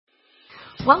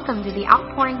Welcome to the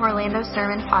Outpouring Orlando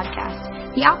Sermon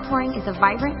Podcast. The Outpouring is a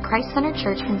vibrant, Christ-centered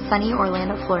church in sunny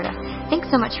Orlando, Florida. Thanks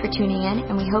so much for tuning in,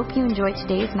 and we hope you enjoy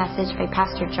today's message by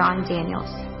Pastor John Daniels.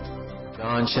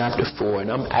 John chapter 4, and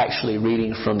I'm actually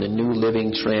reading from the New Living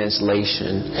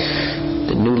Translation.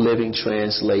 The New Living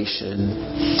Translation.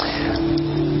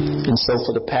 And so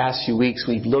for the past few weeks,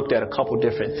 we've looked at a couple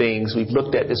different things. We've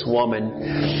looked at this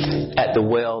woman at the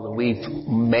well, and we've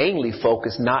mainly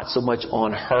focused not so much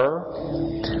on her,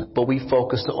 but we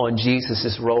focused on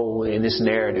Jesus' role in this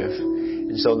narrative.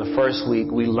 And so in the first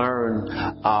week, we learned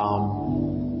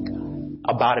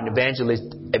about an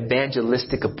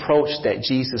evangelistic approach that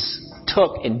Jesus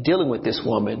took in dealing with this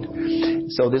woman.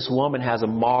 So this woman has a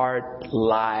marred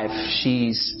life.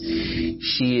 She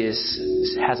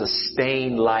has a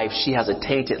stained life. She has a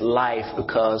tainted life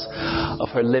because of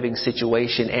her living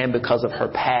situation and because of her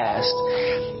past.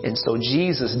 And so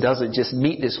Jesus doesn't just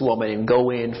meet this woman and go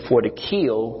in for the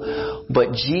kill,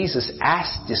 but Jesus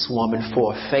asks this woman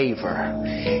for a favor.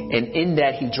 And in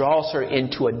that, he draws her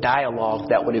into a dialogue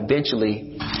that would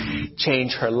eventually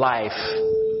change her life.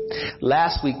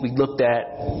 Last week we looked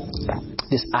at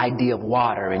this idea of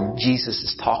water, and Jesus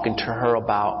is talking to her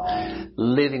about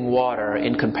living water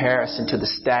in comparison to the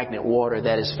stagnant water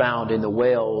that is found in the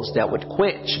wells that would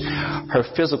quench her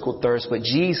physical thirst. But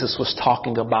Jesus was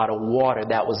talking about a water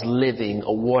that was living,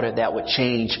 a water that would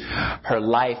change her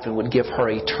life and would give her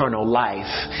eternal life.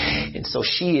 And so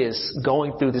she is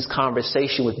going through this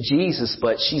conversation with Jesus,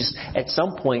 but she's at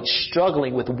some point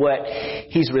struggling with what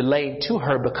he's relaying to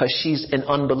her because she's an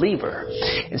unbeliever.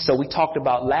 And so we talked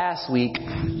about last week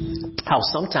how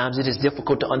sometimes it is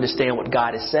difficult to understand what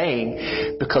God is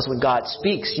saying, because when God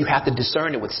speaks, you have to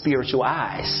discern it with spiritual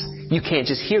eyes. You can't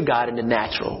just hear God in the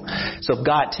natural. So if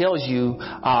God tells you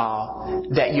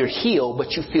that you're healed,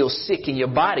 but you feel sick in your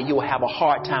body, you will have a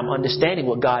hard time understanding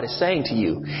what God is saying to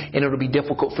you, and it'll be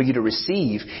difficult for you to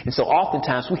receive. And so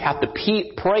oftentimes we have to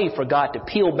pray for God to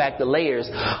peel back the layers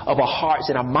of our hearts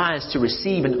and our minds to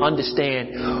receive and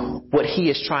understand what He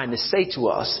is trying to say to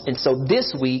us. And so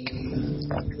this week,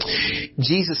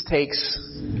 Jesus takes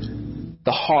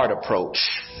the hard approach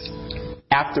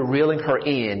after reeling her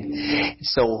in.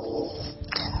 So,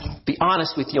 be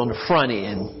honest with you, on the front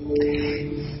end,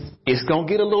 it's going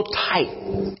to get a little tight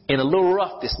and a little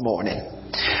rough this morning.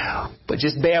 But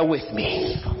just bear with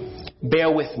me.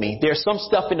 Bear with me. There's some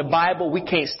stuff in the Bible we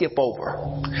can't skip over.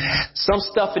 Some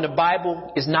stuff in the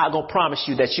Bible is not going to promise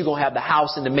you that you're going to have the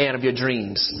house and the man of your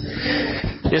dreams.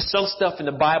 There's some stuff in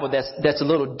the Bible that's a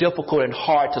little difficult and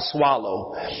hard to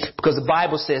swallow, because the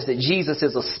Bible says that Jesus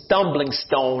is a stumbling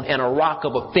stone and a rock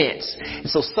of offense. And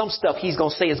so some stuff He's going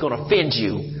to say is going to offend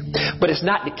you. But it's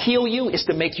not to kill you, it's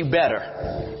to make you better.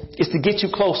 It's to get you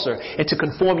closer and to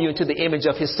conform you into the image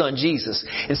of His Son Jesus.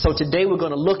 And so today we're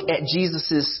going to look at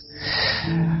Jesus's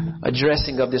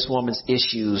addressing of this woman's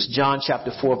issues. John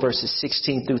chapter 4 verses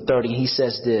 16 through 30. He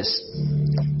says this: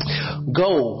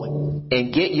 "Go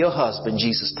and get your husband,"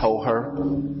 Jesus told her.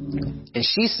 And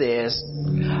she says,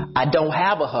 "I don't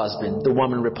have a husband," the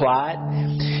woman replied.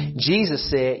 Jesus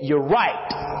said, "You're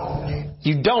right.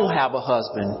 You don't have a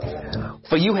husband,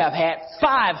 for you have had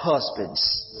 5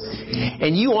 husbands.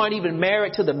 And you aren't even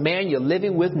married to the man you're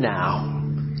living with now.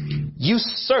 You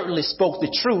certainly spoke the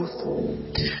truth."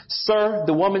 "Sir,"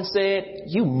 the woman said,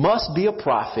 "you must be a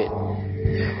prophet.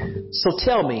 So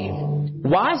tell me,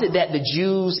 why is it that the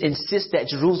Jews insist that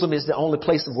Jerusalem is the only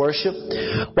place of worship,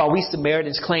 while we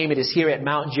Samaritans claim it is here at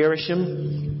Mount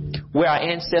Gerizim, where our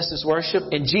ancestors worship?"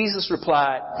 And Jesus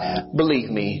replied, "Believe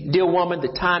me, dear woman, the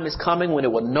time is coming when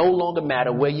it will no longer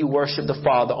matter where you worship the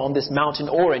Father, on this mountain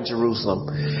or in Jerusalem.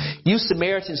 You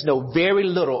Samaritans know very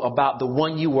little about the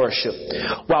one you worship,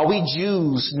 while we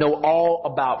Jews know all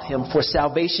about Him, for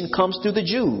salvation comes through the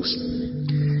Jews.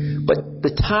 But the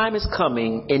time is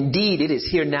coming, indeed it is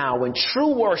here now, when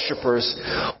true worshipers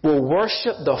will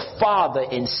worship the Father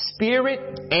in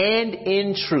spirit and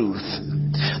in truth.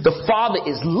 The Father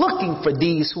is looking for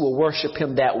these who will worship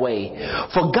Him that way.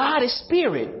 For God is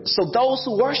spirit, so those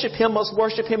who worship Him must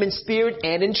worship Him in spirit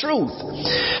and in truth."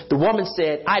 The woman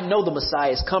said, "I know the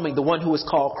Messiah is coming, the one who is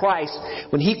called Christ.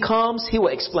 When He comes, He will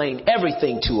explain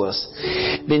everything to us."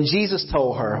 Then Jesus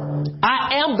told her,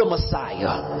 "I am the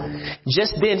Messiah."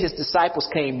 Just then His disciples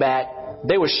came back.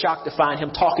 They were shocked to find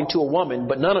Him talking to a woman,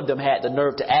 but none of them had the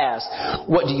nerve to ask,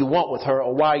 "What do you want with her?"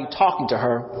 or "Why are you talking to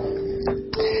her?"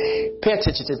 Pay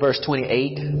attention to verse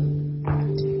 28.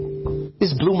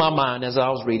 This blew my mind as I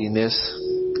was reading this.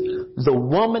 "The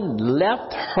woman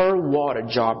left her water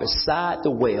jar beside the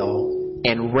well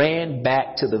and ran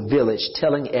back to the village,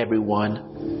 telling everyone,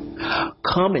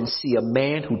 'Come and see a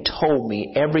man who told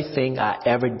me everything I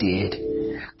ever did.'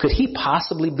 Could he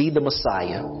possibly be the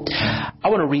Messiah? I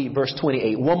want to read verse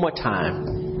 28 one more time.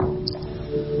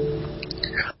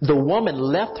 The woman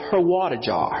left her water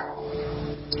jar.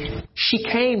 She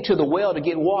came to the well to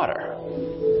get water.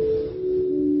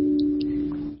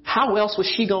 How else was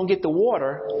she going to get the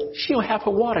water? She don't have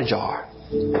her water jar.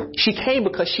 She came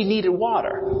because she needed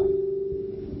water.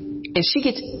 And she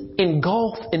gets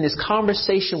engulfed in this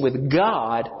conversation with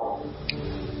God.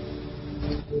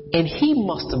 And he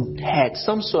must have had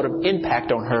some sort of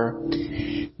impact on her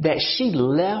that she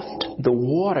left the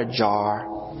water jar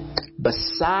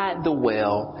beside the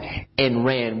well and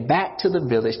ran back to the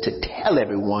village to tell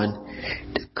everyone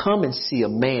to come and see a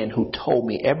man who told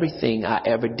me everything I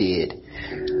ever did.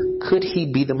 Could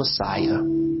he be the Messiah?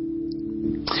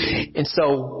 And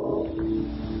so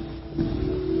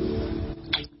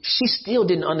she still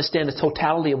didn't understand the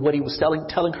totality of what he was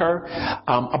telling her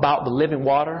about the living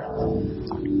water.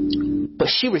 But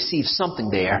she received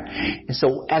something there. And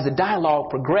so as the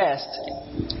dialogue progressed,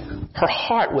 her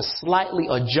heart was slightly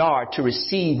ajar to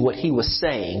receive what he was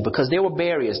saying because there were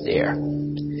barriers there.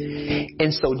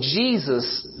 And so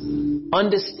Jesus,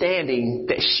 understanding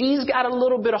that she's got a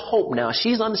little bit of hope now,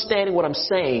 she's understanding what I'm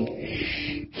saying,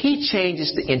 he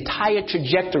changes the entire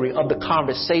trajectory of the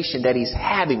conversation that he's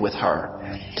having with her.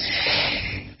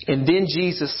 And then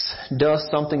Jesus does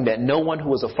something that no one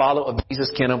who is a follower of Jesus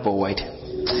can avoid.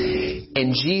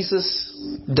 And Jesus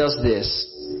does this.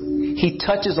 He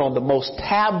touches on the most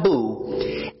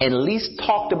taboo and least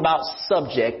talked about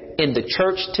subject in the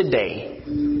church today.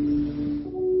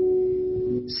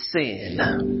 Sin.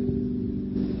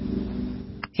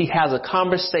 He has a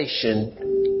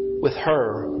conversation with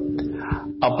her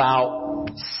about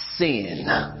sin.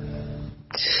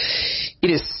 It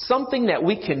is something that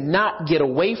we cannot get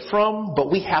away from,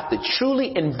 but we have to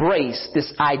truly embrace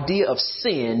this idea of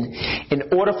sin in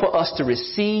order for us to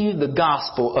receive the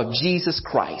gospel of Jesus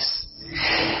Christ.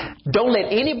 Don't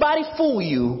let anybody fool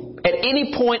you at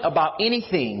any point about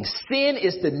anything. Sin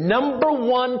is the number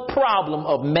one problem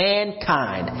of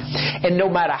mankind. And no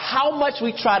matter how much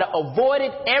we try to avoid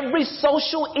it, every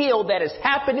social ill that is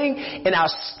happening in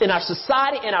our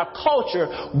society, in our culture,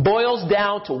 boils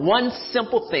down to one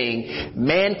simple thing.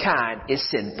 Mankind is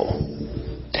sinful.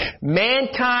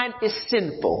 Mankind is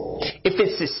sinful. If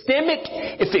it's systemic,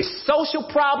 if it's social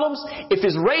problems, if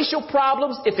it's racial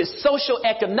problems, if it's social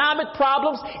economic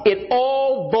problems, it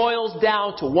all boils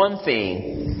down to one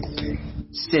thing.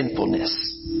 Sinfulness.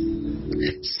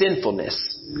 Sinfulness.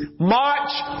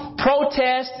 March,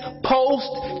 protest,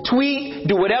 post, tweet,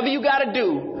 do whatever you got to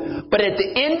do. But at the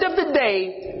end of the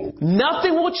day,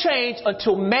 nothing will change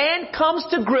until man comes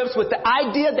to grips with the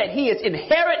idea that he is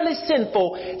inherently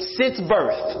sinful since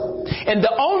birth. And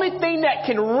the only thing that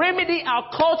can remedy our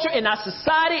culture and our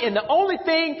society, and the only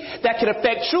thing that can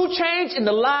affect true change in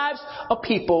the lives of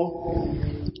people,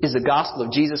 is the gospel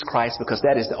of Jesus Christ, because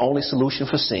that is the only solution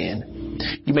for sin.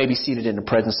 You may be seated in the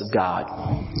presence of God.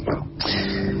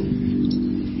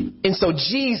 And so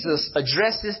Jesus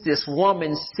addresses this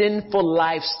woman's sinful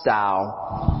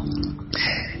lifestyle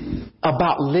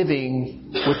about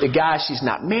living with the guy she's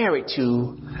not married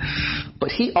to. But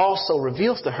he also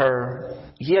reveals to her,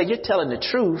 yeah, you're telling the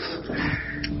truth.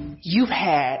 You've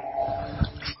had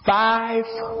 5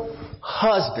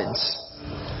 husbands.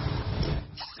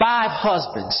 5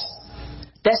 husbands.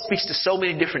 That speaks to so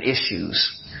many different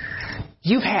issues.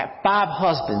 You've had 5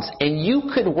 husbands and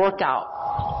you couldn't work out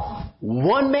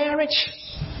one marriage?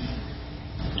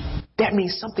 That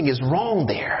means something is wrong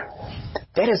there.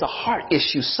 That is a heart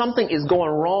issue. Something is going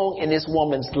wrong in this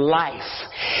woman's life.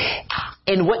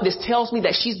 And what this tells me,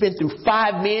 that she's been through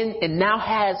 5 men and now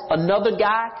has another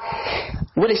guy,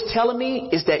 what it's telling me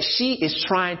is that she is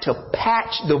trying to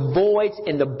patch the voids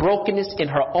and the brokenness in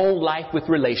her own life with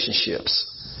relationships.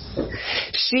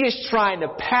 She is trying to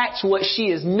patch what she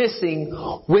is missing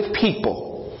with people.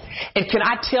 And can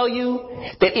I tell you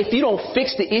that if you don't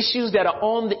fix the issues that are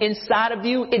on the inside of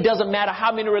you, it doesn't matter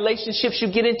how many relationships you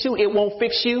get into, it won't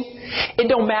fix you. It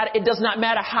does not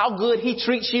matter how good he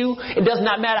treats you. It does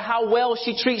not matter how well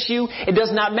she treats you. It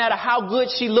does not matter how good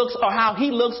she looks or how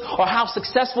he looks or how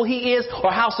successful he is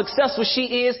or how successful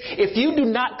she is. If you do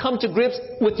not come to grips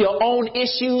with your own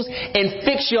issues and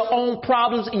fix your own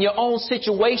problems in your own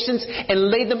situations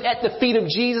and lay them at the feet of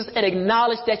Jesus and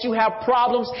acknowledge that you have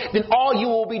problems, then all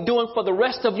you will be doing for the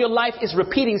rest of your life is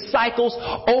repeating cycles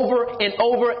over and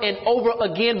over and over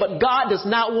again. But God does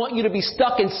not want you to be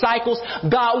stuck in cycles.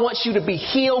 God wants you to be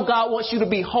healed. God wants you to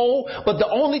be whole. But the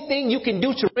only thing you can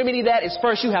do to remedy that is,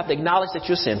 first you have to acknowledge that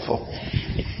you're sinful.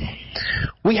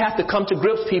 We have to come to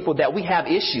grips, people, that we have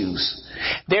issues.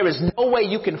 There is no way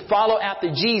you can follow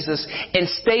after Jesus and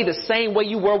stay the same way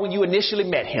you were when you initially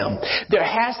met him. There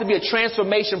has to be a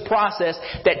transformation process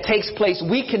that takes place.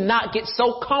 We cannot get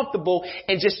so comfortable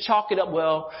and just chalk it up,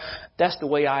 well, that's the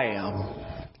way I am.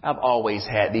 I've always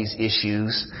had these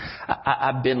issues.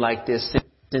 I've been like this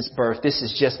since birth. This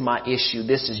is just my issue.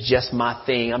 This is just my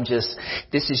thing.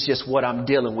 This is just what I'm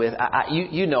dealing with.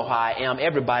 You know how I am.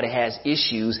 Everybody has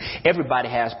issues. Everybody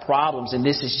has problems, and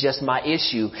this is just my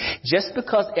issue. Just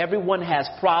because everyone has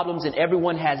problems and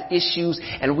everyone has issues,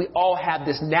 and we all have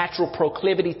this natural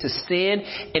proclivity to sin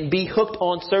and be hooked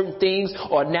on certain things,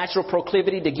 or a natural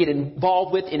proclivity to get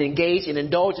involved with and engage and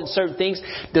indulge in certain things,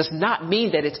 does not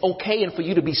mean that it's okay and for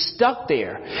you to be stuck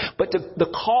there. But the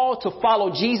call to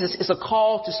follow Jesus is a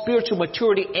call to spiritual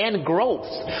maturity and growth.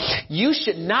 You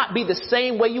should not be the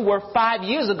same way you were 5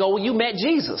 years ago when you met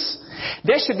Jesus.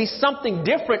 There should be something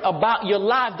different about your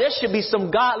life. There should be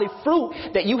some godly fruit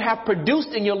that you have produced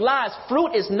in your lives.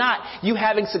 Fruit is not you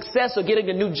having success or getting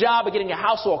a new job or getting a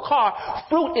house or a car.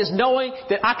 Fruit is knowing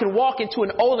that I can walk into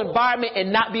an old environment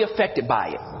and not be affected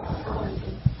by it.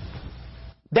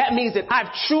 That means that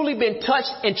I've truly been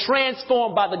touched and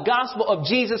transformed by the gospel of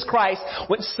Jesus Christ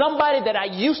when somebody that I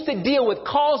used to deal with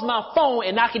calls my phone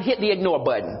and I can hit the ignore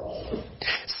button.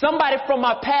 Somebody from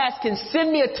my past can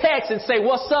send me a text and say,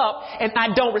 what's up? And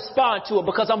I don't respond to it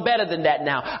because I'm better than that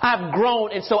now. I've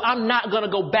grown, and so I'm not going to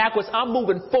go backwards. I'm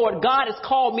moving forward. God has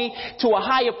called me to a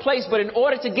higher place, but in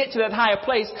order to get to that higher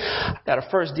place, I got to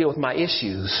first deal with my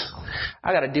issues.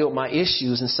 I got to deal with my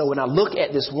issues. And so when I look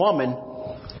at this woman,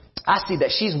 I see that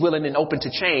she's willing and open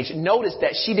to change. Notice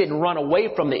that she didn't run away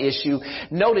from the issue.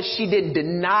 Notice she didn't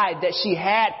deny that she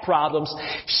had problems.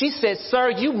 She said, sir,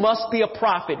 you must be a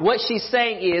prophet. What she's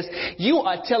saying is, you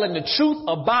are telling the truth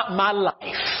about my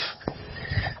life.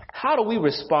 How do we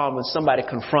respond when somebody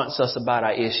confronts us about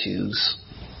our issues?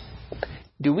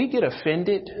 Do we get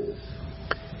offended?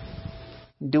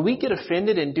 Do we get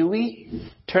offended and do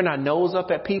we turn our nose up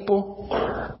at people?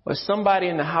 Or somebody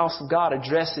in the house of God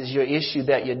addresses your issue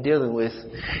that you're dealing with,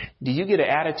 do you get an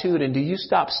attitude and do you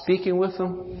stop speaking with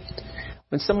them?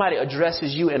 When somebody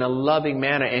addresses you in a loving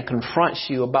manner and confronts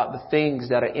you about the things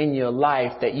that are in your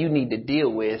life that you need to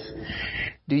deal with,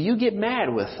 do you get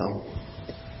mad with them?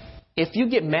 If you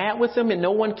get mad with them and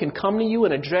no one can come to you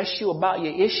and address you about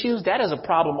your issues, that is a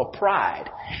problem of pride.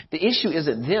 The issue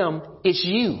isn't them, it's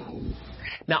you.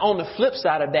 Now, on the flip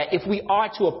side of that, if we are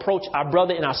to approach our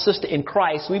brother and our sister in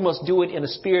Christ, we must do it in a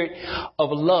spirit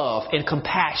of love and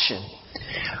compassion.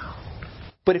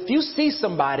 But if you see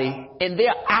somebody and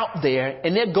they're out there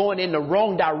and they're going in the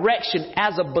wrong direction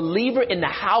as a believer in the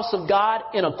house of God,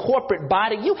 in a corporate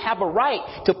body, you have a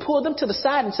right to pull them to the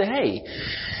side and say, hey,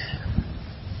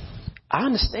 I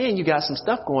understand you got some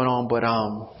stuff going on, but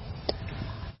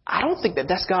I don't think that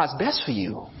that's God's best for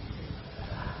you.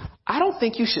 I don't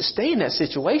think you should stay in that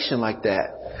situation like that.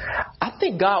 I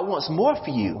think God wants more for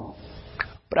you.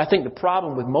 But I think the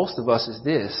problem with most of us is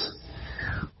this.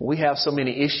 We have so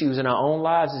many issues in our own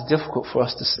lives, it's difficult for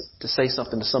us to say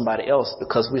something to somebody else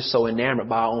because we're so enamored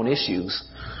by our own issues.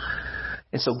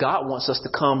 And so God wants us to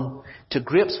come to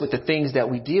grips with the things that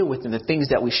we deal with and the things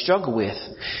that we struggle with.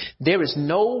 There is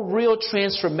no real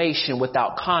transformation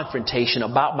without confrontation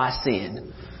about my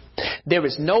sin. There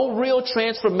is no real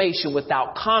transformation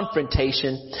without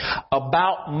confrontation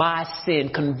about my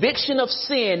sin. Conviction of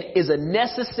sin is a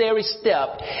necessary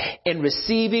step in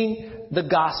receiving the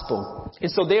gospel.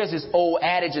 And so there's this old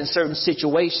adage in certain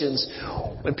situations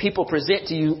when people present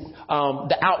to you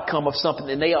the outcome of something,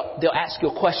 and they'll ask you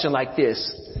a question like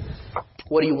this.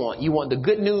 What do you want? You want the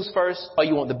good news first, or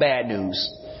you want the bad news?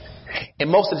 And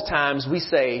most of the times we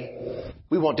say,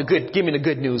 we want give me the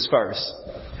good news first.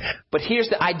 But here's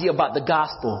the idea about the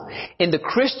gospel. In the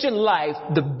Christian life,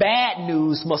 the bad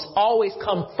news must always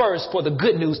come first for the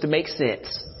good news to make sense.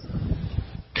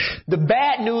 The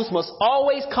bad news must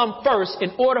always come first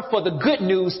in order for the good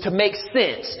news to make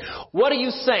sense. What are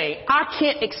you saying? I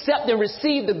can't accept and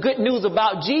receive the good news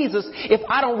about Jesus if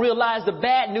I don't realize the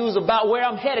bad news about where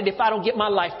I'm headed if I don't get my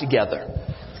life together.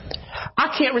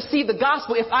 I can't receive the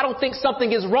gospel if I don't think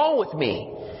something is wrong with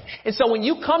me. And so when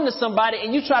you come to somebody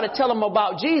and you try to tell them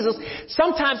about Jesus,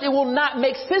 sometimes it will not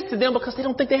make sense to them because they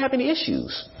don't think they have any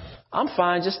issues. I'm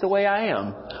fine just the way I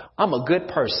am. I'm a good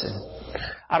person.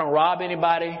 I don't rob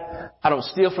anybody. I don't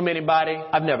steal from anybody.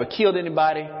 I've never killed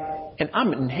anybody. And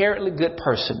I'm an inherently good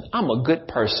person. I'm a good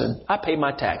person. I pay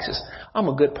my taxes. I'm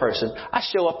a good person. I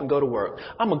show up and go to work.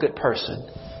 I'm a good person.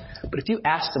 But if you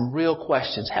ask them real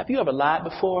questions, have you ever lied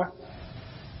before?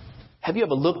 Have you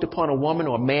ever looked upon a woman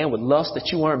or a man with lust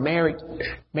that you weren't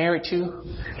married to?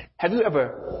 Have you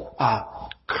ever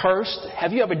cursed?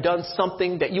 Have you ever done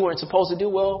something that you weren't supposed to do?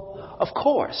 Well, of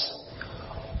course.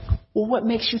 Well, what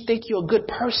makes you think you're a good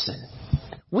person?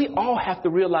 We all have to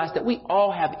realize that we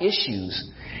all have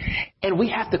issues. And we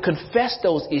have to confess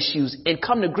those issues and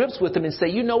come to grips with them and say,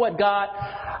 you know what, God?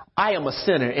 I am a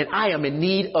sinner and I am in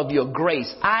need of your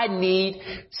grace. I need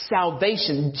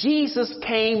salvation. Jesus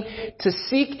came to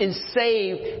seek and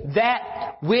save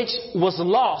that which was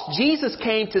lost. Jesus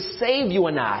came to save you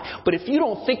and I. But if you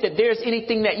don't think that there's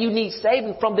anything that you need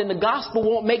saving from, then the gospel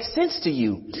won't make sense to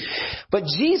you. But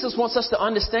Jesus wants us to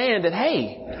understand that,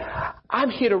 hey, I'm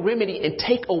here to remedy and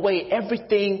take away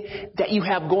everything that you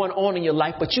have going on in your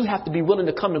life, but you have to be willing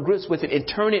to come to grips with it and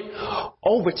turn it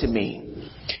over to me.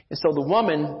 And so the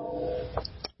woman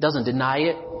doesn't deny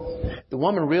it. The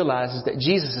woman realizes that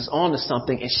Jesus is on to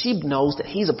something, and she knows that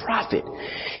he's a prophet.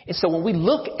 And so when we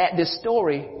look at this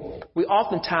story, we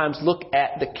oftentimes look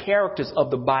at the characters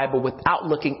of the Bible without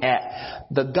looking at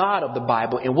the God of the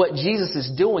Bible. And what Jesus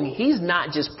is doing, he's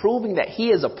not just proving that he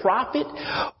is a prophet,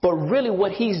 but really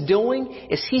what he's doing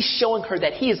is he's showing her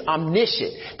that he is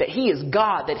omniscient, that he is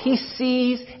God, that he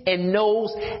sees and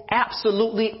knows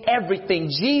absolutely everything.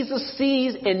 Jesus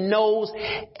sees and knows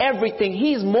everything.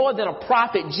 He's more than a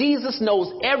prophet. Jesus knows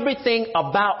everything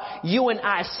about you and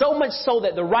I, so much so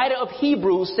that the writer of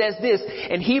Hebrews says this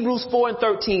in Hebrews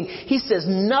 4:13. He says,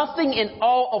 nothing in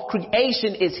all of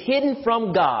creation is hidden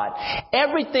from God.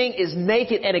 Everything is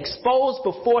naked and exposed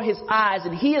before his eyes,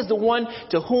 and he is the one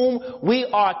to whom we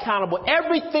are accountable.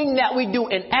 Everything that we do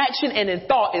in action and in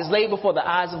thought is laid before the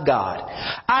eyes of God.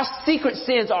 Our secret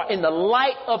sins are in the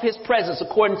light of his presence,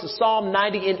 according to Psalm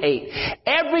 90:8.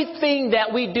 Everything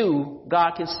that we do,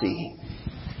 God can see.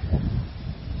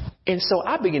 And so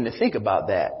I begin to think about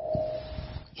that.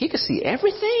 He can see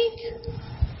everything?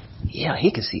 Yeah,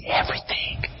 he can see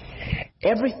everything.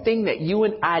 Everything that you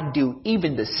and I do,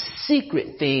 even the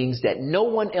secret things that no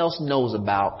one else knows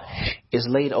about, is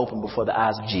laid open before the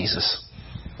eyes of Jesus.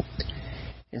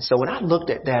 And so when I looked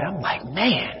at that, I'm like,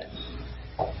 man,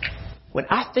 when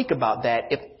I think about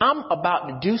that, if I'm about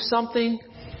to do something,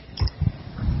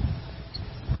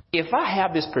 if I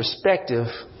have this perspective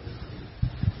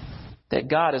that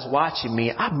God is watching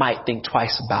me, I might think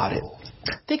twice about it.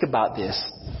 Think about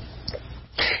this.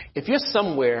 If you're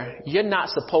somewhere you're not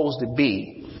supposed to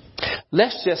be,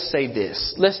 let's just say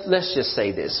this. Let's just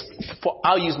say this.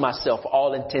 I'll use myself for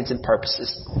all intents and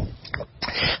purposes.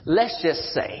 Let's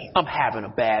just say I'm having a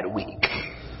bad week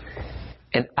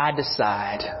and I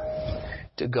decide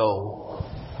to go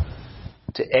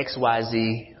to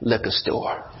XYZ liquor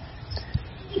store.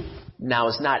 Now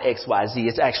it's not XYZ.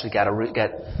 It's actually got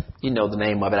the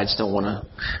name of it. I just don't want to,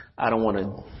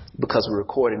 because we're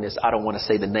recording this, I don't want to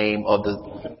say the name of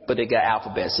but they got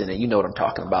alphabets in it. You know what I'm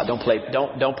talking about.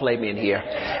 Don't play me in here.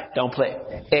 Don't play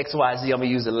XYZ. I'm going to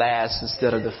use the last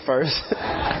instead of the first.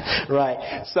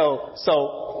 Right.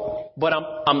 So, but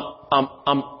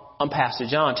I'm Pastor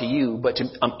John to you, but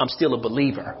I'm still a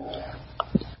believer.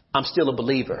 I'm still a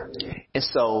believer. And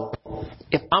so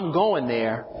if I'm going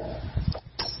there,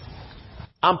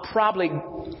 I'm probably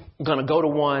going to go to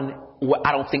one where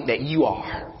I don't think that you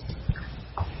are.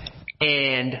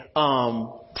 And I'm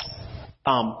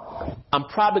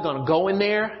probably going to go in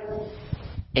there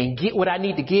and get what I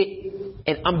need to get,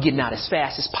 and I'm getting out as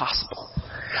fast as possible.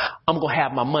 I'm going to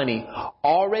have my money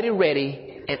already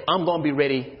ready, and I'm going to be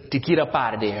ready to get up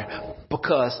out of there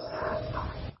because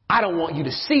I don't want you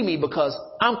to see me because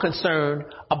I'm concerned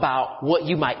about what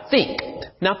you might think.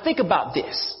 Now think about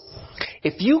this.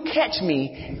 If you catch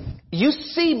me, you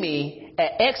see me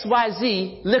at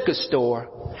XYZ liquor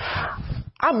store,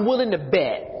 I'm willing to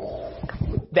bet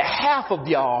that half of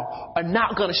y'all are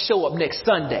not going to show up next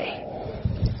Sunday.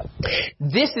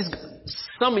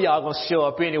 Some of y'all going to show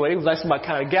up anyway. That's my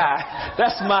kind of guy.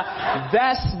 That's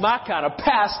my kind of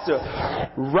pastor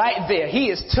right there. He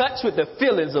is touched with the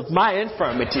feelings of my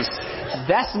infirmities.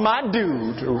 That's my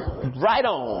dude. Right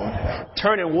on.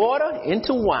 Turning water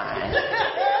into wine.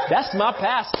 That's my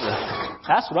pastor.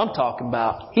 That's what I'm talking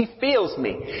about. He feels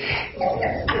me.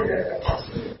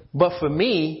 But for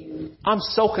me, I'm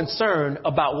so concerned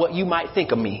about what you might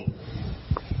think of me.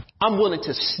 I'm willing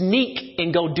to sneak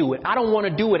and go do it. I don't want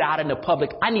to do it out in the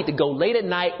public. I need to go late at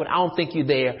night when I don't think you're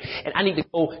there. And I need to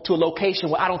go to a location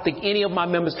where I don't think any of my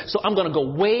members. So I'm going to go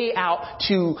way out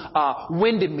to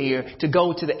Windermere to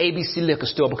go to the ABC liquor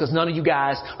store because none of you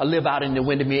guys live out in the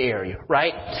Windermere area,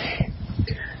 right?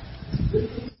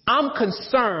 I'm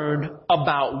concerned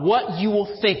about what you will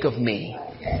think of me.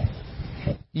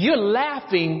 You're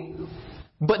laughing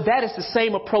But that is the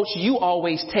same approach you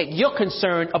always take. You're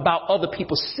concerned about other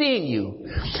people seeing you.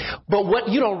 But what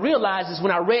you don't realize is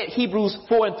when I read Hebrews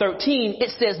 4:13, it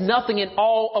says nothing in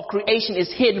all of creation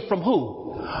is hidden from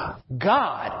who?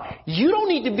 God. You don't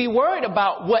need to be worried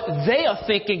about what they are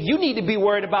thinking. You need to be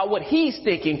worried about what He's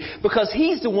thinking, because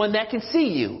He's the one that can see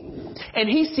you. And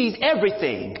He sees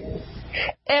everything.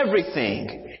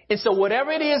 Everything. And so whatever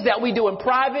it is that we do in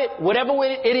private, whatever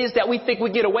it is that we think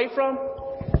we get away from,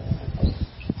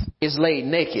 is laid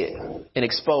naked and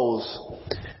exposed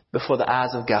before the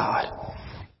eyes of God.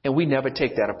 And we never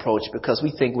take that approach because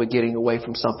we think we're getting away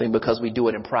from something because we do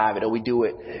it in private or we do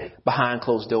it behind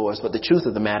closed doors. But the truth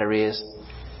of the matter is,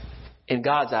 in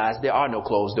God's eyes, there are no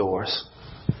closed doors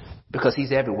because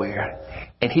He's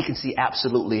everywhere and He can see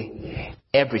absolutely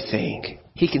everything.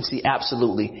 He can see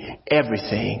absolutely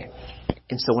everything.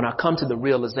 And so when I come to the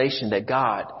realization that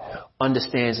God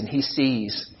understands and He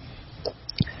sees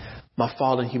my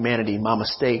fallen humanity, my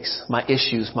mistakes, my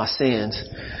issues, my sins,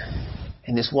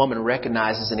 and this woman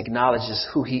recognizes and acknowledges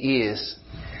who He is,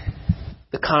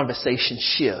 the conversation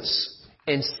shifts.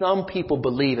 And some people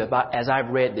believe, as I've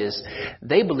read this,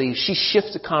 they believe she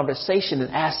shifts the conversation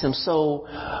and asks him, so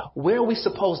where are we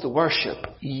supposed to worship?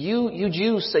 You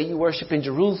Jews say you worship in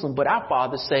Jerusalem, but our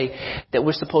fathers say that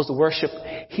we're supposed to worship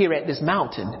here at this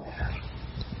mountain.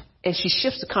 And she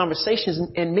shifts the conversations,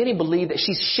 and many believe that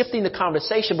she's shifting the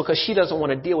conversation because she doesn't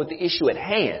want to deal with the issue at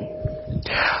hand.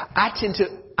 I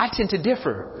tend to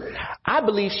differ. I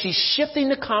believe she's shifting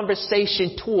the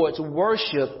conversation towards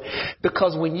worship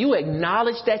because when you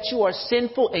acknowledge that you are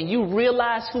sinful and you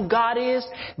realize who God is,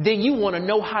 then you want to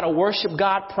know how to worship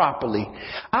God properly.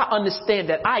 I understand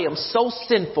that I am so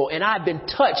sinful and I've been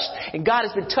touched, and God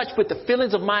has been touched with the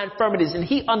feelings of my infirmities, and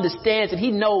He understands and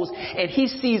He knows and He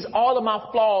sees all of my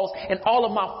flaws and all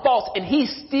of my faults, and He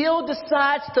still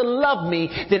decides to love me.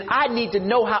 Then I need to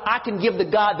know how I can give the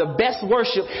God the best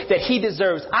worship that He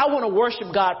deserves. I want to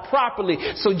worship God properly.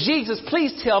 So Jesus,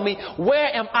 please tell me, where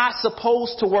am I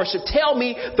supposed to worship? Tell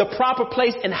me the proper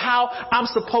place and how I'm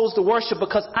supposed to worship,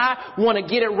 because I want to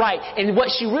get it right. And what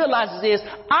she realizes is,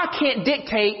 I can't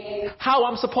dictate how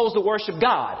I'm supposed to worship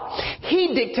God.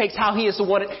 He dictates how He is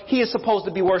supposed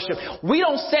to be worshiped. We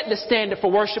don't set the standard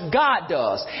for worship. God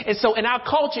does. And so in our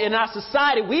culture, in our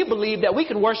society, we believe that we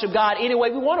can worship God any way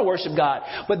we want to worship God.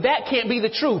 But that can't be the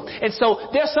truth. And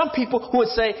so there are some people who would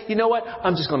say, you know what?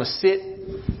 I'm just going to sit.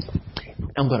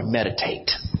 I'm going to meditate.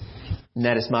 And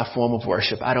that is my form of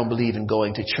worship. I don't believe in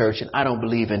going to church, and I don't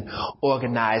believe in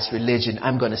organized religion.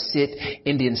 I'm going to sit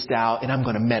Indian style and I'm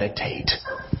going to meditate.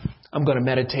 I'm going to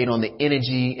meditate on the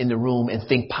energy in the room and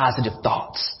think positive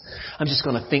thoughts. I'm just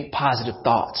going to think positive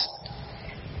thoughts.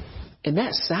 And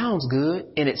that sounds good,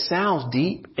 and it sounds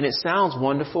deep, and it sounds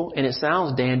wonderful, and it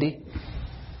sounds dandy.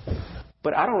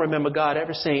 But I don't remember God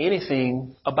ever saying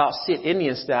anything about sit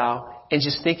Indian style and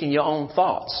just thinking your own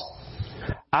thoughts.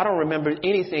 I don't remember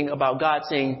anything about God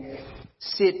saying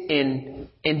sit and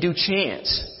do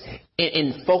chants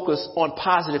and focus on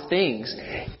positive things.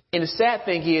 And the sad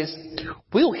thing is,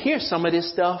 we'll hear some of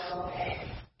this stuff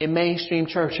in mainstream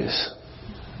churches.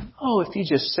 Oh, if you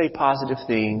just say positive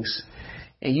things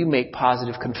and you make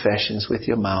positive confessions with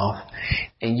your mouth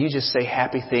and you just say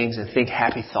happy things and think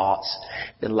happy thoughts,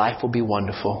 then life will be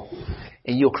wonderful.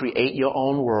 And you'll create your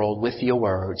own world with your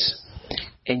words.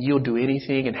 And you'll do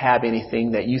anything and have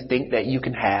anything that you think that you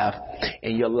can have.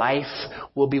 And your life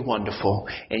will be wonderful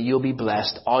and you'll be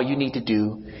blessed. All you need to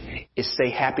do is say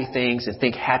happy things and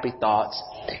think happy thoughts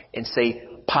and say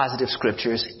positive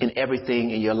scriptures, and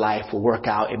everything in your life will work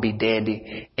out and be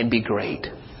dandy and be great.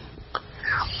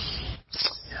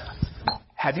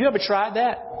 Have you ever tried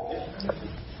that?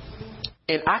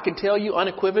 And I can tell you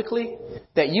unequivocally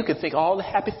that you can think all the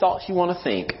happy thoughts you want to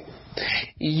think.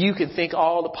 You can think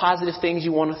all the positive things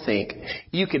you want to think.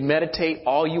 You can meditate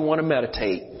all you want to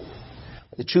meditate.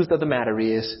 The truth of the matter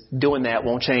is, doing that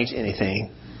won't change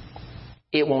anything.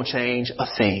 It won't change a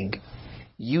thing.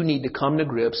 You need to come to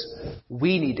grips.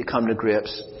 We need to come to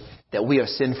grips that we are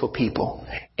sinful people.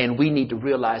 And we need to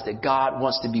realize that God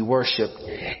wants to be worshiped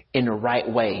in the right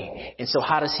way. And so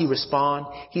how does He respond?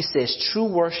 He says,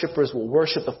 true worshipers will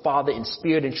worship the Father in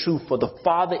spirit and truth, for the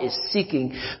Father is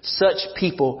seeking such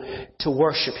people to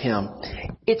worship Him.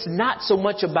 It's not so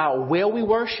much about where we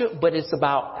worship, but it's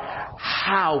about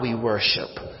how we worship.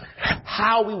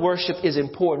 how we worship is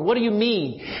important. What do you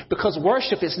mean? Because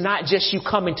worship is not just you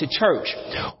coming to church.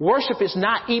 Worship is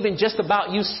not even just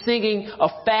about you singing a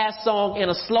fast song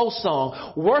and a slow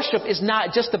song. Worship is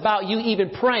not just about you even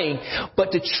praying.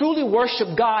 But to truly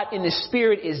worship God in the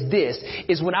Spirit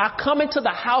is when I come into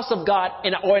the house of God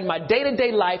or in my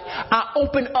day-to-day life, I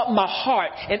open up my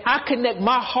heart and I connect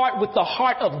my heart with the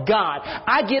heart of God.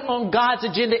 I get on God's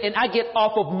agenda and I get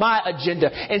off of my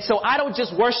agenda. And so I don't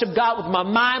just worship God with my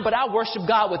mind, but I worship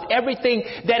God with everything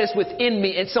that is within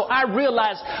me. And so I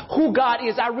realize who God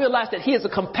is. I realize that He is a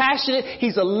compassionate,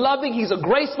 He's a loving, He's a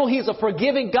graceful, He's a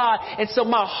forgiving God. And so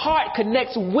my heart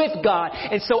connects with God.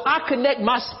 And so I connect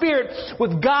my spirit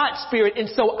with God's spirit. And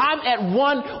so I'm at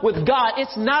one with God.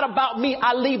 It's not about me.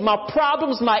 I leave my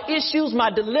problems, my issues,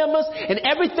 my dilemmas, and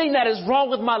everything that is wrong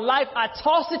with my life. I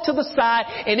toss it to the side,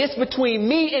 and it's between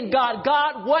me and God.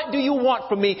 God, what do you want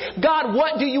from me? God,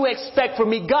 what do you expect from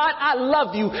me? God, I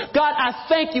love you. God, I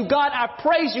thank you. God, I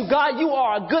praise you. God, you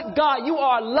are a good God. You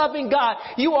are a loving God.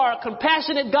 You are a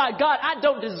compassionate God. God, I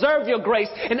don't deserve your grace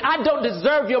and I don't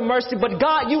deserve your mercy, but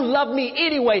God, you love me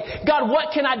anyway. God,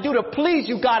 what can I do to please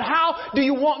you? God, how do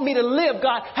you want me to live?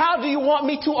 God, how do you want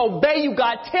me to obey you?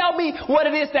 God, tell me what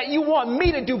it is that you want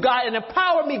me to do, God, and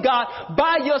empower me, God,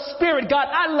 by your Spirit. God,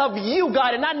 I love you,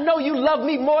 God, and I know you love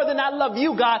me more than I love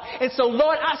you, God. And so,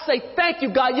 Lord, I say thank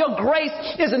you, God. Your grace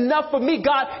is enough for me,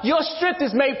 God. Your strength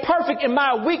is made perfect in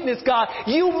my weakness, God.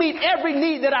 You meet every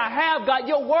need that I have, God.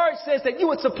 Your word says that you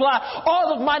would supply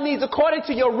all of my needs according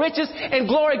to your riches and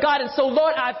glory, God. And so,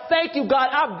 Lord, I thank you, God.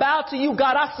 I bow to you,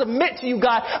 God. I submit to you,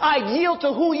 God. I yield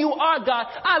to who you are, God.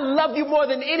 I love you more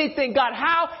than anything, God.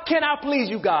 How can I please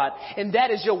you, God? And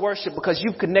that is your worship, because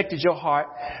you've connected your heart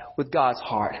with God's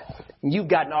heart. And you've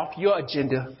gotten off your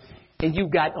agenda and you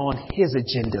got on His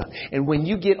agenda. And when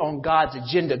you get on God's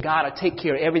agenda, God will take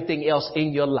care of everything else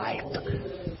in your life.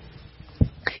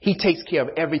 He takes care of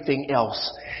everything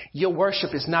else. Your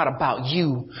worship is not about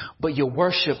you, but your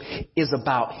worship is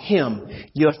about Him.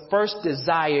 Your first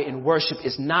desire in worship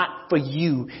is not for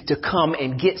you to come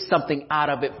and get something out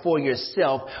of it for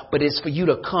yourself, but it's for you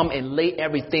to come and lay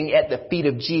everything at the feet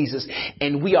of Jesus.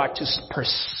 And we are to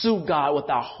pursue God with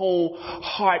our whole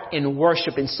heart in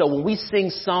worship. And so when we sing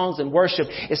songs in worship,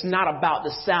 it's not about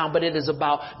the sound, but it is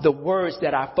about the words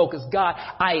that I focus. God,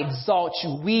 I exalt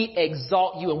you. We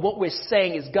exalt you. And what we're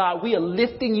saying is, God, we are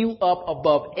lifting you up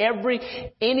above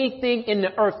anything in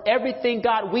the earth, everything,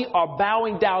 God, we are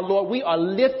bowing down, Lord. We are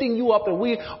lifting you up and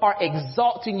we are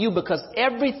exalting you, because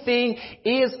everything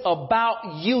is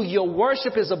about you. Your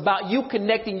worship is about you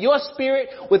connecting your spirit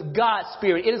with God's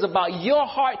spirit. It is about your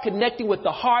heart connecting with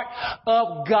the heart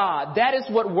of God. That is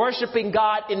what worshiping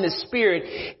God in the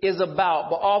spirit is about.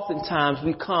 But oftentimes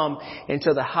we come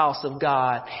into the house of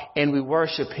God and we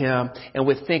worship Him, and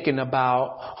we're thinking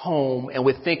about home, and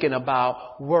we're thinking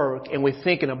about work, and we're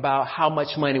thinking about how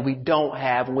much money we don't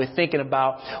have, and we're thinking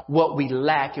about what we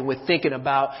lack, and we're thinking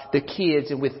about the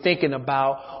kids, and we're thinking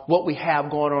about what we have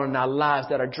going on in our lives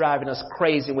that are driving us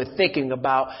crazy, and we're thinking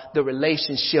about the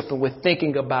relationship, and we're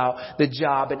thinking about the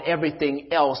job and everything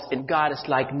else. And God is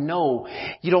like, no,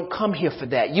 you don't come here for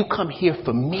that. You come here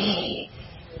for me.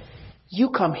 You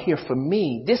come here for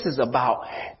me. This is about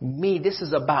me. This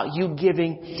is about you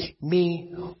giving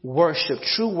me worship.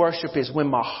 True worship is when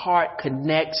my heart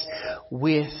connects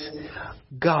with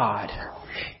God.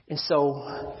 And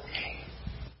so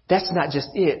that's not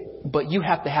just it, but you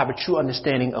have to have a true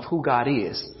understanding of who God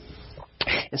is.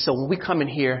 And so when we come in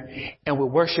here and we're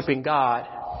worshiping God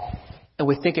and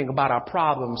we're thinking about our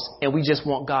problems and we just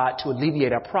want God to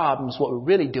alleviate our problems, what we're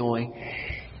really doing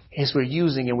is we're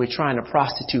using and we're trying to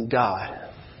prostitute God.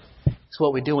 That's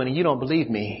what we're doing. And you don't believe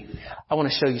me. I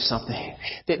want to show you something.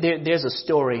 There's a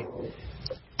story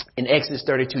in Exodus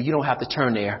 32. You don't have to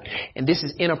turn there. And this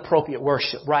is inappropriate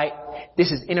worship, right?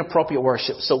 This is inappropriate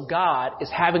worship. So God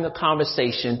is having a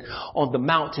conversation on the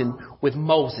mountain with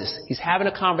Moses. He's having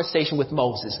a conversation with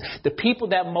Moses. The people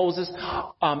that Moses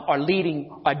are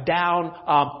leading are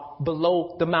down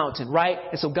below the mountain, right?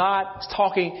 And so God is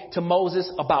talking to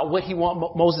Moses about what He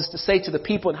wants Moses to say to the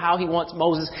people and how He wants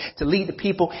Moses to lead the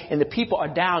people. And the people are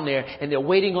down there and they're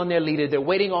waiting on their leader. They're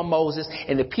waiting on Moses,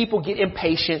 and the people get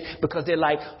impatient because they're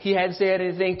like, he hadn't said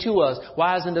anything to us.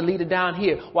 Why isn't the leader down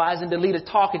here? Why isn't the leader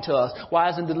talking to us? Why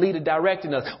isn't the leader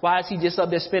directing us? Why is he just up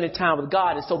there spending time with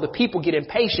God? And so the people get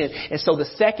impatient. And so the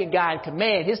second guy in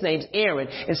command, his name's Aaron.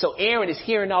 And so Aaron is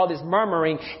hearing all this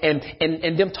murmuring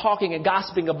and them talking and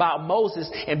gossiping about Moses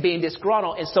and being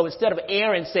disgruntled. And so instead of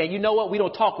Aaron saying, you know what, we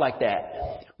don't talk like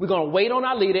that, We're going to wait on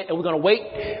our leader, and we're going to wait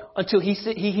until he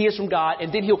hears from God,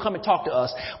 and then he'll come and talk to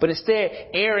us. But instead,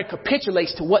 Aaron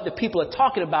capitulates to what the people are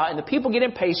talking about, and the people get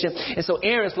impatient. And so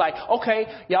Aaron's like, okay,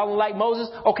 y'all don't like Moses?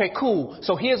 Okay, cool.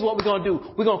 So here's what we're going to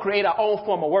do. We're going to create our own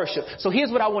form of worship. So here's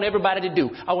what I want everybody to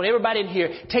do. I want everybody in here,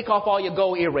 take off all your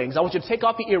gold earrings. I want you to take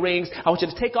off your earrings. I want you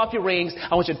to take off your rings.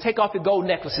 I want you to take off your gold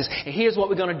necklaces. And here's what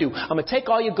we're going to do. I'm going to take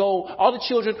all your gold, all the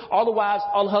children, all the wives,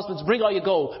 all the husbands. Bring all your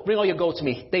gold. Bring all your gold to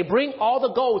me. They bring all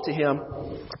the gold to him.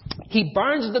 He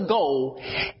burns the gold,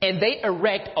 and they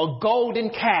erect a golden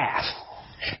calf.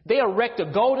 They erect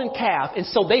a golden calf, and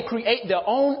so they create their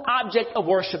own object of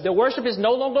worship. Their worship is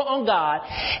no longer on God,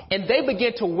 and they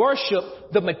begin to worship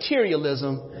the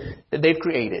materialism that they've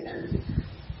created.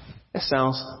 That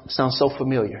sounds so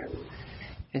familiar.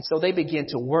 And so they begin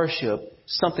to worship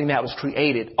something that was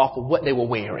created off of what they were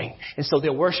wearing. And so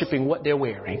they're worshiping what they're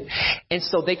wearing. And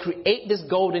so they create this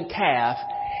golden calf.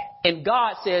 And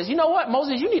God says, you know what,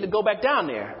 Moses, you need to go back down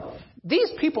there.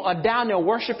 These people are down there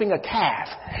worshiping a calf.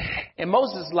 And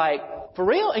Moses is like, for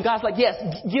real? And God's like, yes,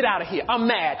 get out of here. I'm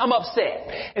mad. I'm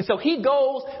upset. And so he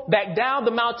goes back down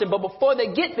the mountain. But before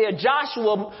they get there,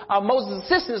 Joshua, Moses'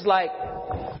 assistant, is like,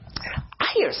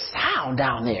 I hear sound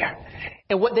down there.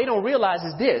 And what they don't realize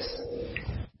is this.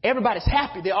 Everybody's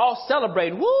happy. They're all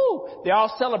celebrating. Woo! They're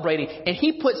all celebrating. And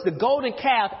he puts the golden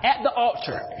calf at the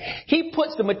altar. He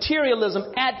puts the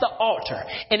materialism at the altar.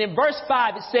 And in verse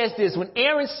 5, it says this. When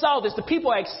Aaron saw this, the people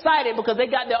are excited because they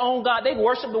got their own God. They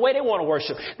worship the way they want to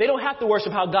worship. They don't have to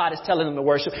worship how God is telling them to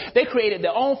worship. They created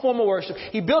their own form of worship.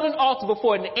 He built an altar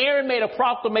before it, and Aaron made a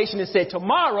proclamation and said,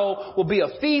 tomorrow will be a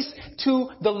feast to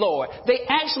the Lord. They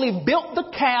actually built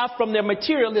the calf from their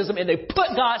materialism, and they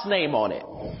put God's name on it.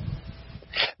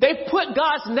 They put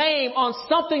God's name on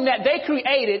something that they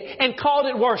created and called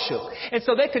it worship. And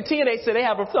so they continue. They say we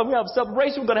have a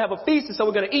celebration. We're going to have a feast, and so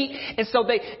we're going to eat. And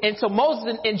so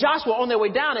Moses and Joshua are on their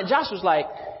way down, and Joshua's like,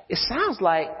 it sounds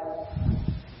like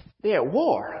they're at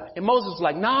war. And Moses was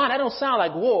like, nah, that don't sound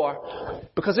like war,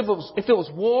 because if it was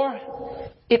war,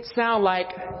 it sounds like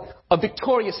a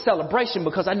victorious celebration,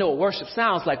 because I know what worship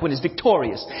sounds like when it's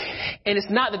victorious. And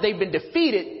it's not that they've been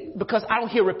defeated, because I don't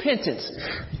hear repentance.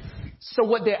 So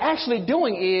what they're actually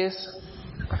doing is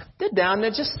they're down there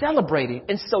just celebrating.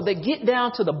 And so they get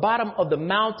down to the bottom of the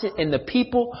mountain, and the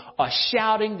people are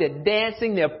shouting, they're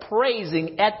dancing, they're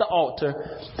praising at the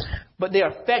altar, but their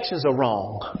affections are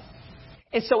wrong.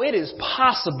 And so it is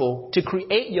possible to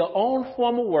create your own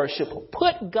form of worship,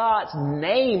 put God's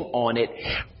name on it,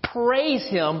 praise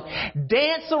him,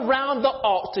 dance around the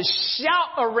altar, shout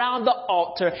around the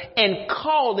altar, and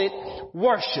call it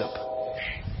worship.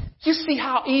 You see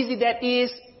how easy that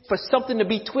is for something to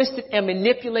be twisted and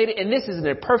manipulated? And this is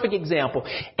a perfect example.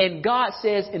 And God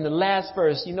says in the last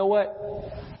verse, you know what?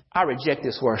 I reject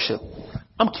this worship.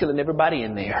 I'm killing everybody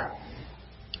in there.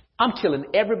 I'm killing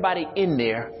everybody in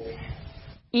there,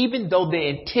 even though their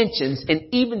intentions, and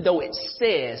even though it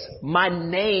says my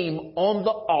name on the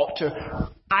altar,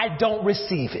 I don't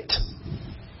receive it.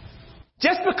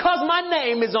 Just because my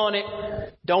name is on it,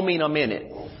 don't mean I'm in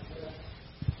it.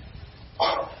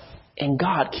 And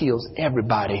God kills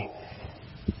everybody,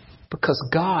 because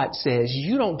God says,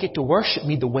 you don't get to worship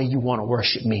me the way you want to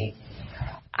worship me.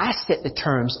 I set the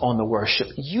terms on the worship.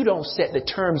 You don't set the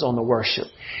terms on the worship.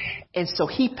 And so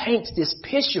he paints this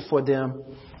picture for them.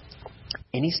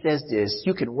 And he says this,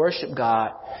 you can worship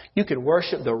God, you can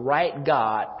worship the right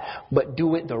God, but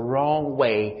do it the wrong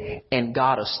way, and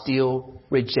God will still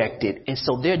reject it. And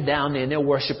so they're down there and they're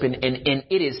worshiping, and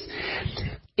it is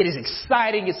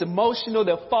exciting. It's emotional.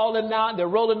 They're falling out. They're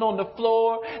rolling on the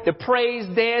floor. They're praise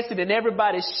dancing, and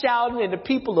everybody's shouting, and the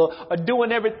people are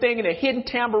doing everything, and they're hitting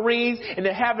tambourines, and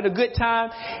they're having a good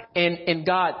time. And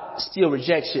God still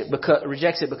rejects it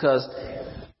because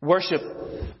worship,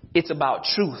 it's about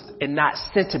truth and not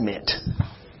sentiment.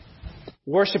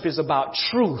 Worship is about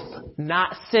truth,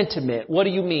 not sentiment. What do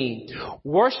you mean?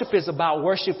 Worship is about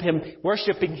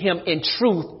worshiping him in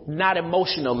truth, not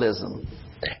emotionalism.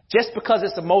 Just because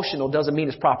it's emotional doesn't mean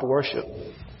it's proper worship.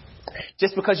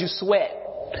 Just because you sweat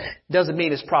doesn't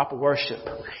mean it's proper worship.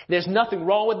 There's nothing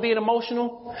wrong with being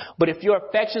emotional, but if your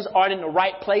affections aren't in the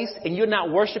right place and you're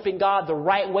not worshiping God the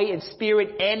right way in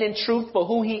spirit and in truth for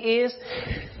who he is,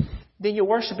 then your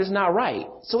worship is not right.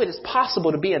 So it is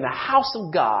possible to be in the house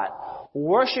of God,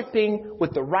 worshiping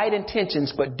with the right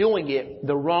intentions, but doing it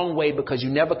the wrong way because you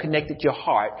never connected your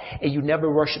heart and you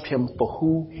never worshiped him for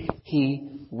who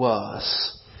he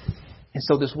was. And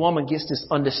so this woman gets this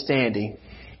understanding.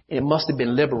 It must have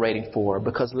been liberating for her,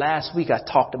 because last week I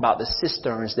talked about the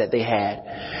cisterns that they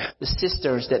had, the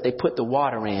cisterns that they put the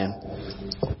water in.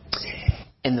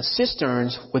 And the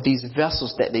cisterns were these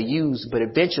vessels that they used, but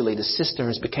eventually the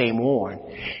cisterns became worn.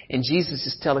 And Jesus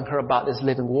is telling her about this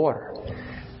living water.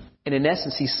 And in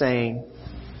essence, he's saying,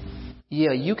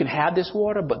 yeah, you can have this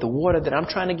water, but the water that I'm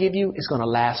trying to give you is going to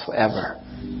last forever.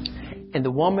 And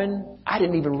the woman, I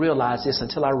didn't even realize this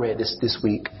until I read this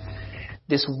week.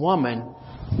 This woman,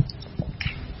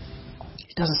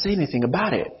 he doesn't say anything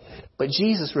about it. But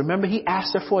Jesus, remember, he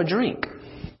asked her for a drink.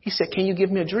 He said, can you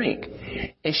give me a drink?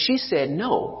 And she said,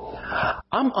 no.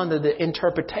 I'm under the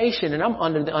interpretation and I'm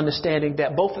under the understanding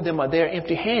that both of them are there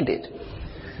empty-handed.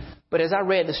 But as I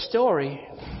read the story,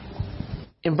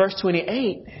 in verse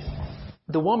 28,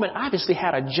 the woman obviously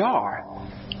had a jar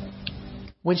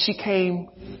when she came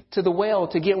to the well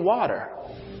to get water.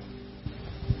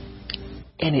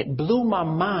 And it blew my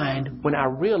mind when I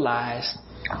realized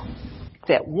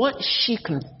that once she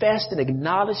confessed and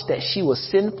acknowledged that she was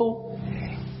sinful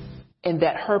and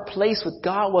that her place with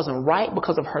God wasn't right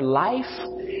because of her life,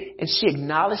 and she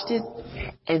acknowledged it,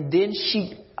 and then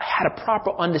she had a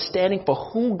proper understanding for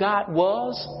who God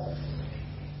was,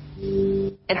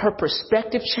 and her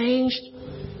perspective changed,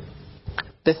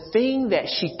 the thing that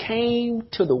she came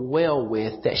to the well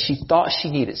with that she thought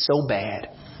she needed so bad,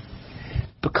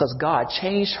 because God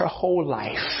changed her whole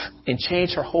life and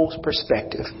changed her whole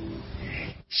perspective,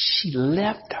 she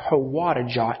left her water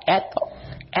jar at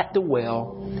the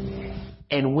well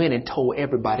and went and told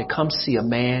everybody, come see a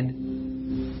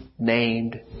man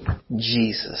named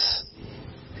Jesus.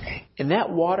 And that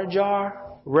water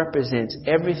jar represents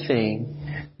everything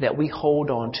that we hold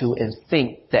on to and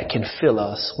think that can fill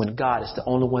us when God is the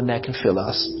only one that can fill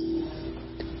us.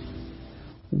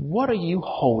 What are you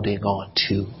holding on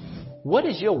to? What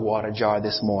is your water jar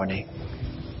this morning?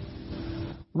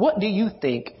 What do you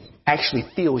think actually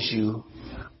fills you,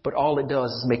 but all it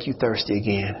does is make you thirsty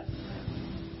again?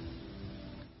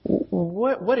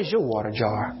 What is your water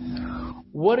jar?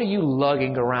 What are you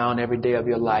lugging around every day of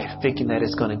your life thinking that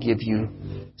it's going to give you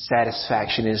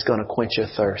satisfaction and it's going to quench your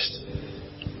thirst?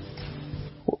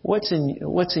 What's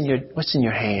in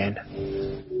your hand?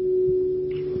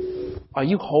 Are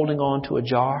you holding on to a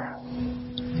jar?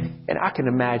 And I can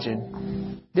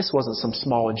imagine this wasn't some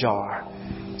small jar.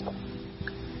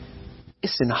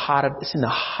 It's in the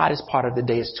hottest part of the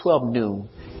day. It's 12 noon.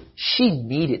 She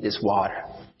needed this water.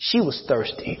 She was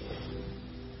thirsty.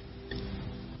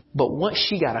 But once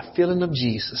she got a feeling of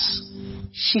Jesus,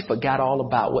 she forgot all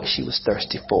about what she was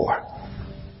thirsty for.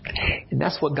 And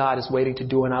that's what God is waiting to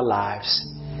do in our lives.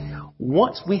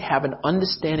 Once we have an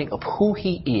understanding of who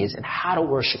He is and how to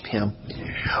worship Him,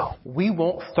 we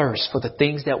won't thirst for the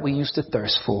things that we used to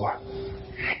thirst for.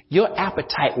 Your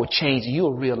appetite will change and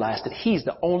you'll realize that He's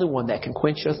the only one that can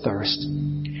quench your thirst.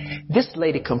 This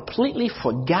lady completely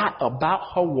forgot about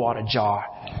her water jar,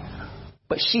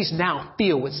 but she's now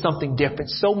filled with something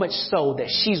different, so much so that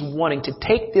she's wanting to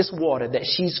take this water that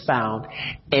she's found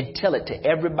and tell it to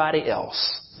everybody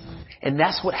else. And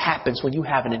that's what happens when you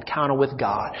have an encounter with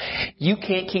God. You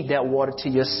can't keep that water to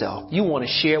yourself. You want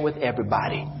to share with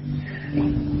everybody.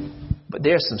 But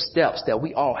there's some steps that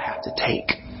we all have to take.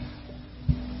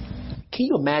 Can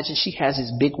you imagine she has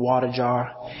this big water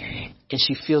jar and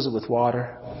she fills it with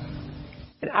water?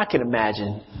 And I can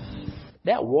imagine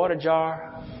that water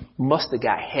jar must have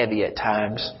got heavy at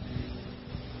times.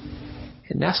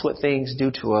 And that's what things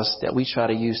do to us that we try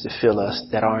to use to fill us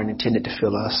that aren't intended to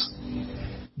fill us.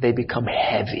 They become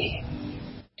heavy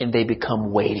and they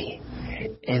become weighty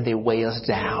and they weigh us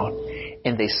down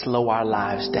and they slow our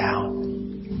lives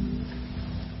down.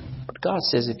 But God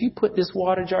says, if you put this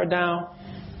water jar down,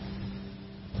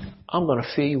 I'm going to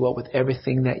fill you up with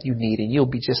everything that you need, and you'll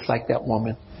be just like that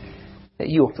woman, that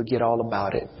you'll forget all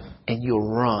about it and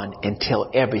you'll run and tell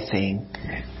everything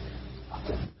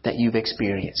that you've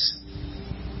experienced.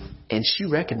 And she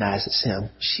recognizes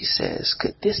him. She says,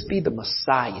 could this be the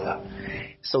Messiah?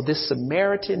 So this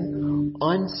Samaritan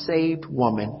unsaved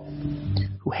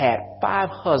woman who had 5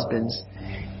 husbands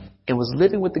and was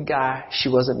living with the guy she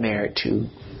wasn't married to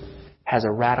has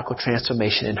a radical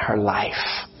transformation in her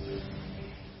life.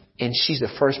 And she's the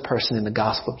first person in the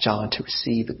Gospel of John to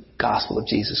receive the gospel of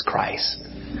Jesus Christ.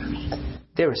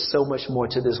 There is so much more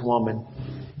to this woman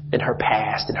than her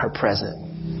past and her present.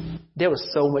 There was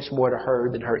so much more to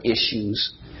her than her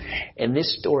issues. And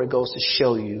this story goes to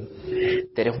show you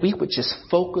that if we would just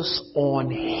focus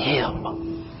on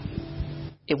Him,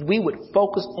 if we would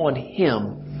focus on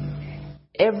Him,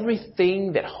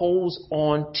 everything that holds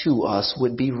on to us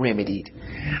would be remedied.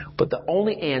 But the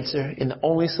only answer and the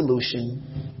only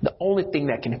solution, the only thing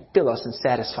that can fill us and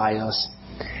satisfy us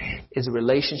is a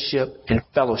relationship and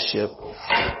fellowship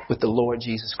with the Lord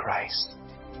Jesus Christ.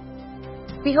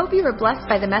 We hope you were blessed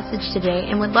by the message today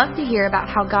and would love to hear about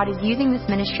how God is using this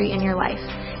ministry in your life.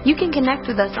 You can connect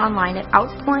with us online at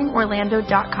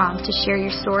outpouringorlando.com to share your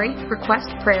story,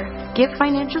 request prayer, give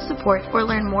financial support, or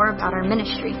learn more about our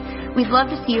ministry. We'd love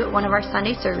to see you at one of our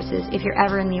Sunday services if you're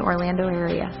ever in the Orlando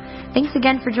area. Thanks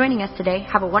again for joining us today.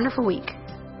 Have a wonderful week.